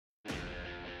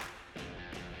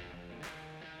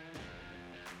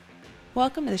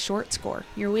Welcome to The Short Score,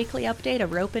 your weekly update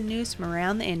of roping news from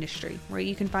around the industry, where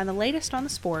you can find the latest on the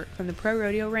sport from the pro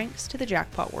rodeo ranks to the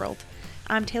jackpot world.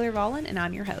 I'm Taylor Vollen, and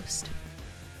I'm your host.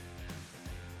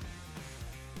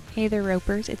 Hey there,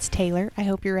 ropers. It's Taylor. I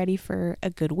hope you're ready for a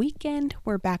good weekend.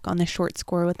 We're back on The Short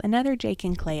Score with another Jake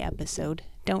and Clay episode.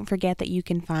 Don't forget that you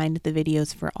can find the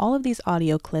videos for all of these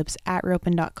audio clips at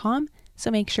ropin.com, so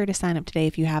make sure to sign up today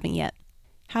if you haven't yet.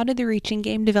 How did the reaching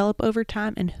game develop over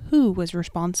time, and who was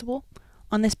responsible?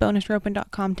 On this bonus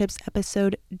ropin.com tips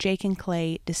episode, Jake and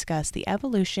Clay discuss the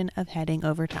evolution of heading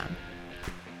over time.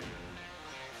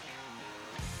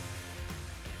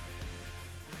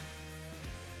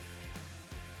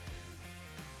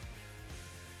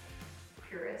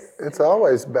 It's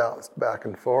always bounced back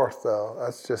and forth, though.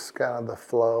 That's just kind of the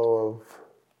flow of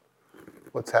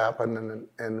what's happening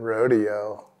in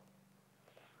rodeo.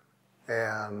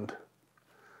 And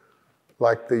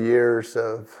like the years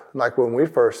of, like when we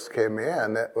first came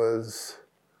in, it was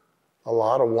a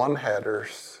lot of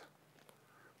one-headers,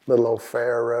 little old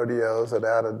fair rodeos that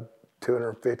added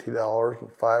 $250 and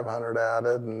 $500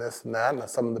 added and this and that. And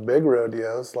some of the big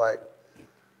rodeos like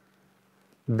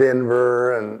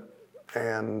Denver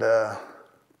and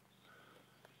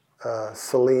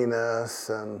Salinas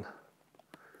and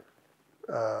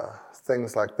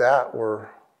things like that were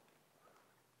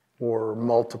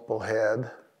multiple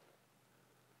head.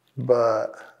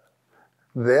 But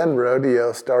then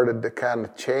rodeo started to kind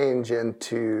of change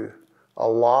into a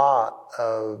lot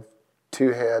of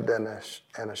two head and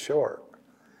a short.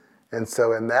 And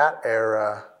so in that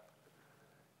era,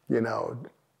 you know,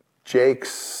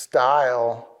 Jake's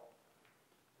style,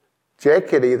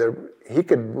 Jake he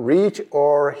could reach,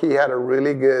 or he had a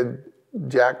really good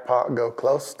jackpot go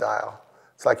close style.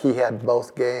 It's like he had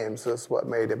both games. That's what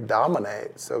made him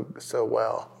dominate so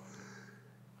well.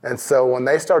 And so when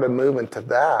they started moving to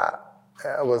that,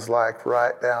 it was like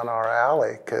right down our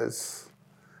alley because,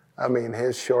 I mean,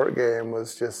 his short game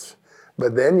was just,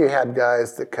 but then you had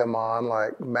guys that come on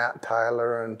like Matt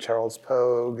Tyler and Charles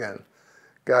Pogue and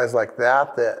guys like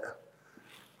that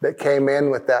came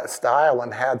in with that style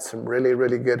and had some really,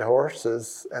 really good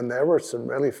horses. And there were some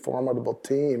really formidable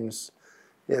teams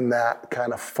in that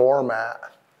kind of format.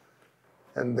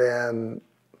 And then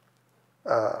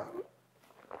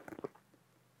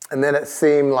it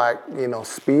seemed like, you know,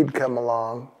 Speed come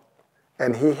along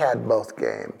and he had both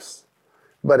games.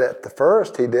 But at the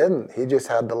first, he didn't. He just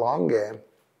had the long game.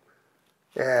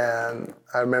 And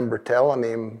I remember telling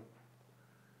him,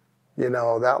 you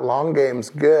know, that long game's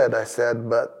good, I said,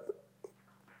 but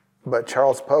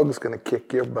Charles Pogue's going to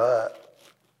kick your butt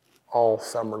all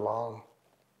summer long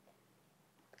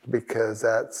because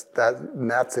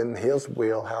that's in his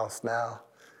wheelhouse now.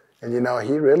 And, you know,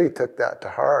 he really took that to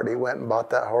heart. He went and bought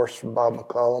that horse from Bob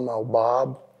McClellan, old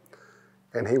Bob,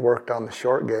 and he worked on the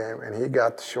short game, and he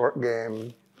got the short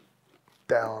game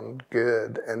down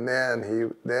good. And then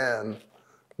him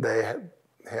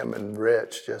and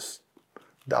Rich just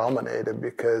dominated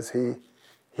because he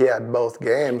had both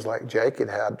games like Jake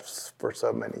had for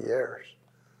so many years.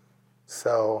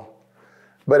 So,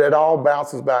 but it all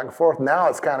bounces back and forth. Now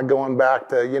it's kind of going back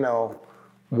to, you know,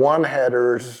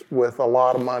 one-headers with a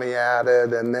lot of money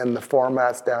added, and then the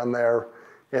formats down there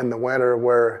in the winter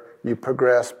where you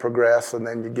progress, and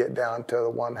then you get down to the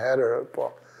one-header.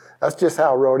 Well, that's just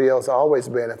how rodeo's always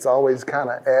been. It's always kind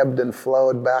of ebbed and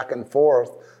flowed back and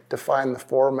forth to find the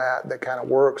format that kind of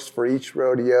works for each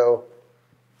rodeo,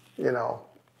 you know.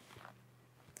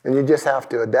 And you just have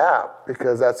to adapt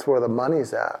because that's where the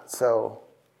money's at. So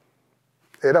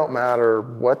it don't matter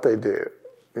what they do,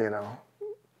 you know.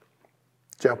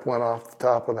 Jump one off the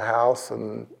top of the house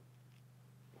and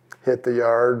hit the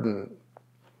yard and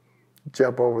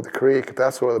jump over the creek. If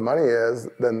that's where the money is,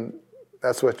 then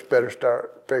that's what you better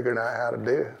start figuring out how to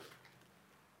do.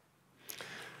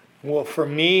 Well, for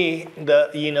me,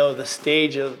 the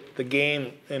stage of the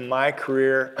game in my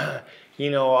career, you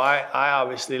know, I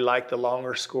obviously like the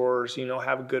longer scores, you know,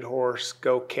 have a good horse,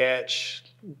 go catch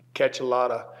a lot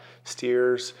of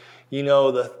steers. You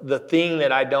know, the thing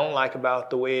that I don't like about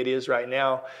the way it is right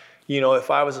now, you know,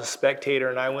 if I was a spectator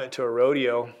and I went to a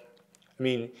rodeo, I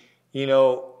mean, you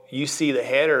know, you see the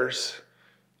headers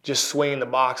just swing the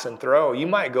box and throw. You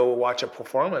might go watch a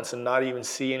performance and not even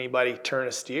see anybody turn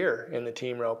a steer in the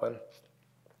team roping,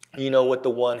 you know, with the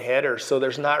one header. So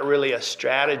there's not really a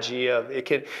strategy of it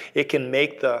can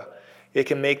make the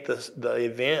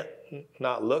event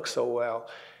not look so well.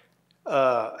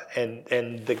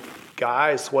 And the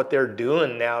guys, what they're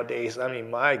doing nowadays, I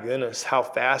mean, my goodness, how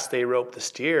fast they rope the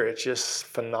steer. It's just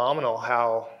phenomenal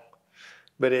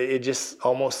but it just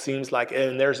almost seems like,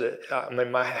 and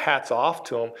my hat's off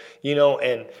to them, you know,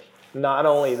 and not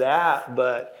only that,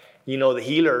 but, you know, the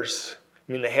heelers,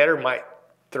 I mean, the header might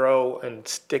throw and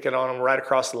stick it on him right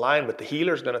across the line, but the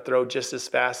heeler's going to throw just as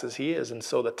fast as he is. And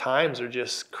so the times are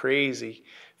just crazy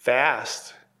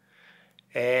fast.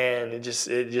 And it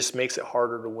just makes it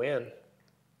harder to win.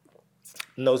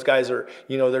 And those guys are,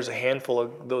 you know, there's a handful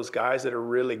of those guys that are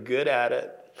really good at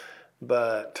it.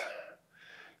 But,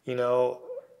 you know,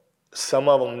 some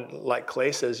of them, like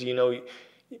Clay says, you know,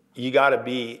 you got to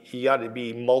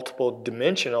be multiple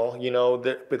dimensional, you know,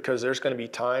 because there's going to be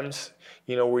times,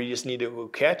 you know, where you just need to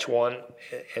catch one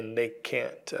and they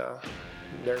can't,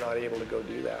 they're not able to go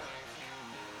do that.